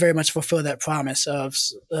doesn't very much fulfill that promise of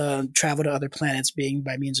travel to other planets being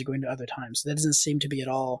by means of going to other times. That doesn't seem to be at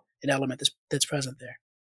all an element that's present there.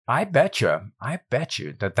 I bet you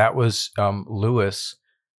that was Lewis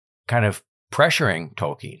kind of pressuring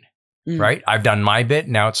Tolkien. Right? I've done my bit.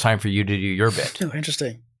 Now it's time for you to do your bit. Oh,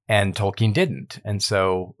 interesting. And Tolkien didn't. And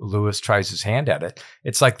so Lewis tries his hand at it.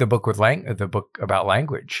 It's like the book the book about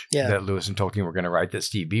language that Lewis and Tolkien were going to write that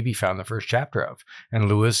Steve Beebe found the first chapter of. And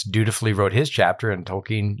Lewis dutifully wrote his chapter, and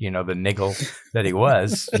Tolkien, the niggle that he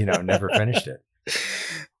was, never finished it.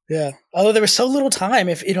 Yeah. Although there was so little time,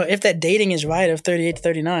 if that dating is right of 38 to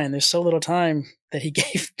 39, there's so little time that he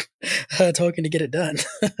gave Tolkien to get it done.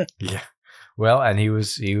 Yeah. Well, and he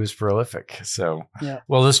was prolific. So,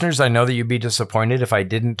 Well, listeners, I know that you'd be disappointed if I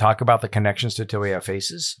didn't talk about the connections to Till We Have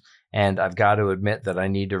Faces. And I've got to admit that I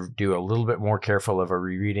need to do a little bit more careful of a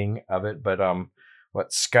rereading of it. But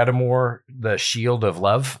Scudamore, The Shield of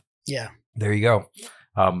Love? Yeah. There you go.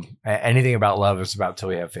 Anything about love is about Till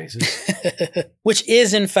We Have Faces. Which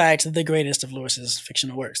is, in fact, the greatest of Lewis's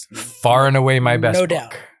fictional works. Far and away my best book. No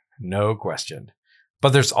doubt. No question.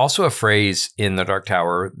 But there's also a phrase in The Dark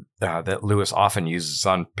Tower that Lewis often uses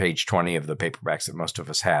on page 20 of the paperbacks that most of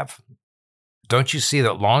us have. Don't you see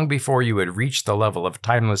that long before you had reached the level of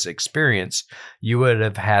timeless experience, you would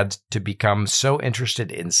have had to become so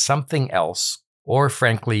interested in something else, or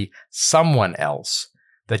frankly, someone else,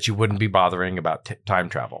 that you wouldn't be bothering about time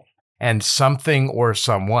travel? And something or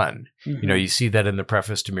someone, you see that in the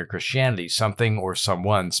preface to Mere Christianity, something or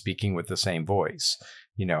someone speaking with the same voice.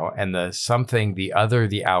 And the something, the other,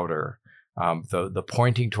 the outer, the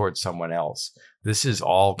pointing towards someone else. This is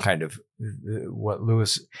all kind of what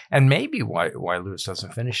Lewis, and maybe why Lewis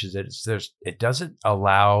doesn't finish is it doesn't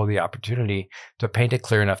allow the opportunity to paint a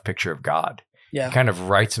clear enough picture of God. Yeah. He kind of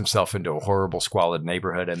writes himself into a horrible, squalid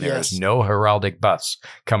neighborhood, and there is no heraldic bus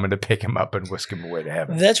coming to pick him up and whisk him away to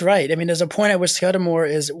heaven. That's right. I mean, there's a point at which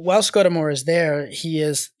while Scudamore is there, he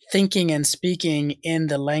is thinking and speaking in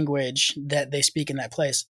the language that they speak in that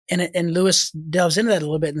place. And Lewis delves into that a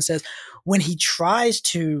little bit and says, when he tries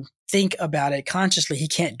to think about it consciously, he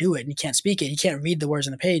can't do it and he can't speak it. He can't read the words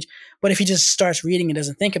on the page. But if he just starts reading and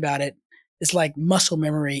doesn't think about it, it's like muscle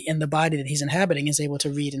memory in the body that he's inhabiting is able to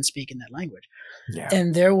read and speak in that language. Yeah.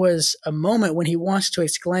 And there was a moment when he wants to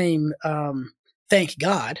exclaim, thank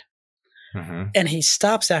God. Mm-hmm. And he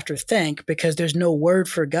stops after thank because there's no word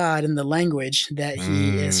for God in the language that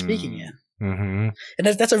he is speaking in. Mm-hmm. And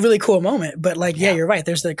that's a really cool moment. But like, yeah, you're right.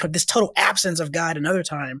 There's this total absence of God another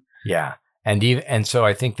time. Yeah. And so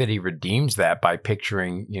I think that he redeems that by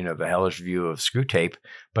picturing, the hellish view of Screwtape,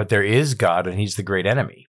 but there is God and he's the great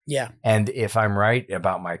enemy. Yeah. And if I'm right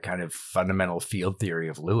about my kind of fundamental field theory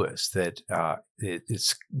of Lewis, that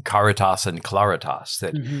it's caritas and claritas,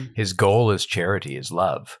 that his goal is charity, is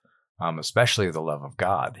love, especially the love of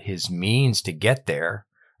God. His means to get there,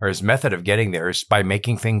 or his method of getting there, is by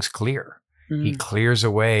making things clear. He clears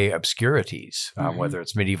away obscurities, whether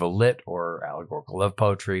it's medieval lit or allegorical love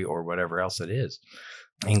poetry or whatever else it is.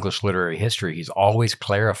 English literary history, he's always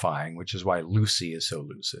clarifying, which is why Lucy is so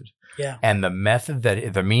lucid. Yeah. And the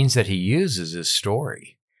means that he uses is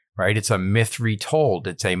story, right? It's a myth retold.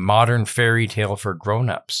 It's a modern fairy tale for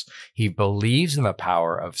grown-ups. He believes in the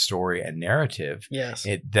power of story and narrative. Yes.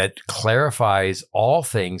 That clarifies all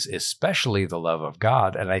things, especially the love of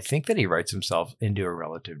God. And I think that he writes himself into a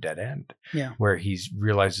relative dead end, where he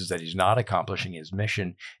realizes that he's not accomplishing his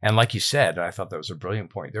mission. And like you said, I thought that was a brilliant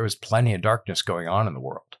point. There was plenty of darkness going on in the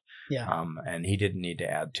world. Yeah. And he didn't need to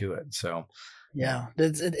add to it. So yeah.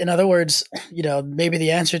 In other words, maybe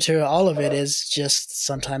the answer to all of it is just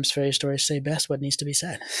sometimes fairy stories say best what needs to be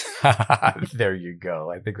said. There you go.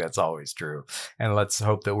 I think that's always true. And let's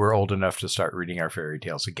hope that we're old enough to start reading our fairy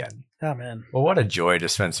tales again. Oh, man. Well, what a joy to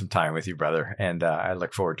spend some time with you, brother. And I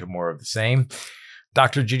look forward to more of the same.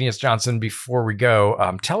 Dr. Junius Johnson, before we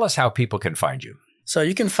go, tell us how people can find you. So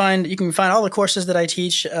you can find all the courses that I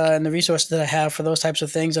teach and the resources that I have for those types of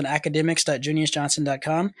things on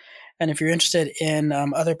academics.juniusjohnson.com. And if you're interested in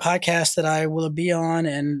other podcasts that I will be on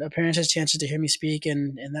and appearances, chances to hear me speak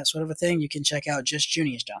and that sort of a thing, you can check out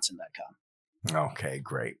justjuniusjohnson.com. Okay,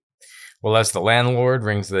 great. Well, as the landlord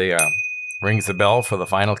rings the bell for the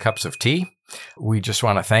final cups of tea, we just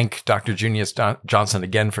want to thank Dr. Junius Johnson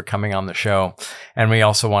again for coming on the show. And we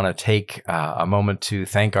also want to take a moment to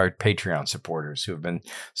thank our Patreon supporters who have been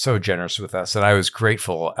so generous with us. And I was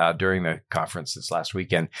grateful during the conference this last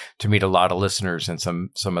weekend to meet a lot of listeners and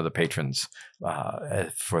some of the patrons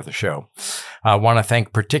for the show. I want to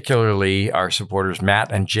thank particularly our supporters,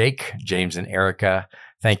 Matt and Jake, James and Erica.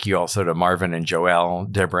 Thank you also to Marvin and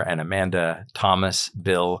Joelle, Deborah and Amanda, Thomas,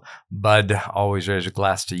 Bill, Bud, always raise a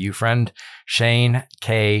glass to you, friend, Shane,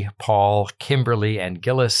 Kay, Paul, Kimberly and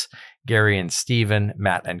Gillis, Gary and Stephen,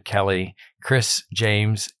 Matt and Kelly, Chris,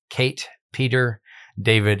 James, Kate, Peter,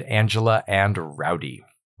 David, Angela, and Rowdy.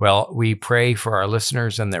 Well, we pray for our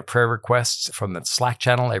listeners and their prayer requests from the Slack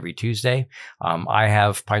channel every Tuesday. I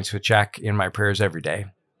have Pints with Jack in my prayers every day.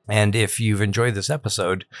 And if you've enjoyed this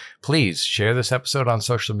episode, please share this episode on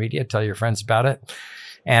social media. Tell your friends about it.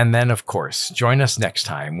 And then, of course, join us next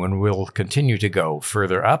time when we'll continue to go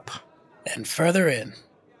further up and further in.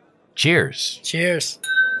 Cheers. Cheers.